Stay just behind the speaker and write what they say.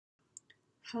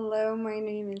Hello, my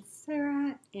name is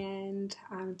Sarah, and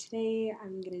today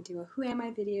I'm going to do a Who Am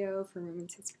I video for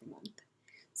Women's History Month.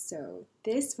 So,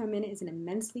 this woman is an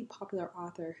immensely popular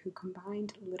author who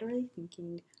combined literary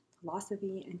thinking,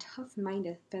 philosophy, and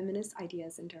tough-minded feminist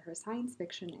ideas into her science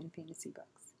fiction and fantasy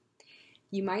books.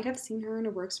 You might have seen her in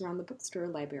her works around the bookstore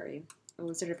library. A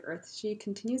Wizard of Earth, she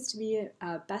continues to be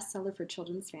a bestseller for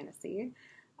children's fantasy.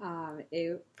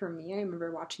 For me, I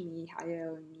remember watching the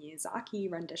Hayao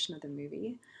Miyazaki rendition of the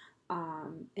movie.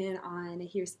 And on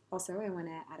here's also, I want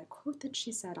to add a quote that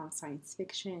she said on science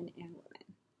fiction and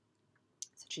women.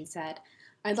 So she said,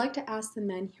 "I'd like to ask the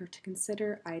men here to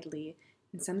consider idly,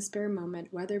 in some spare moment,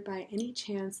 whether by any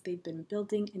chance they've been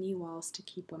building any walls to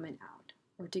keep women out,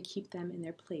 or to keep them in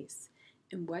their place,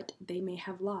 and what they may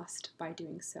have lost by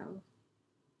doing so."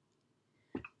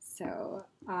 So,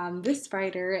 this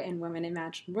writer and woman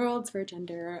imagined worlds where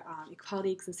gender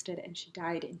equality existed, and she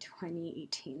died in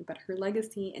 2018. But her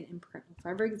legacy and imprint will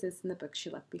forever exist in the book she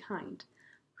left behind.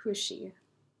 Who is she?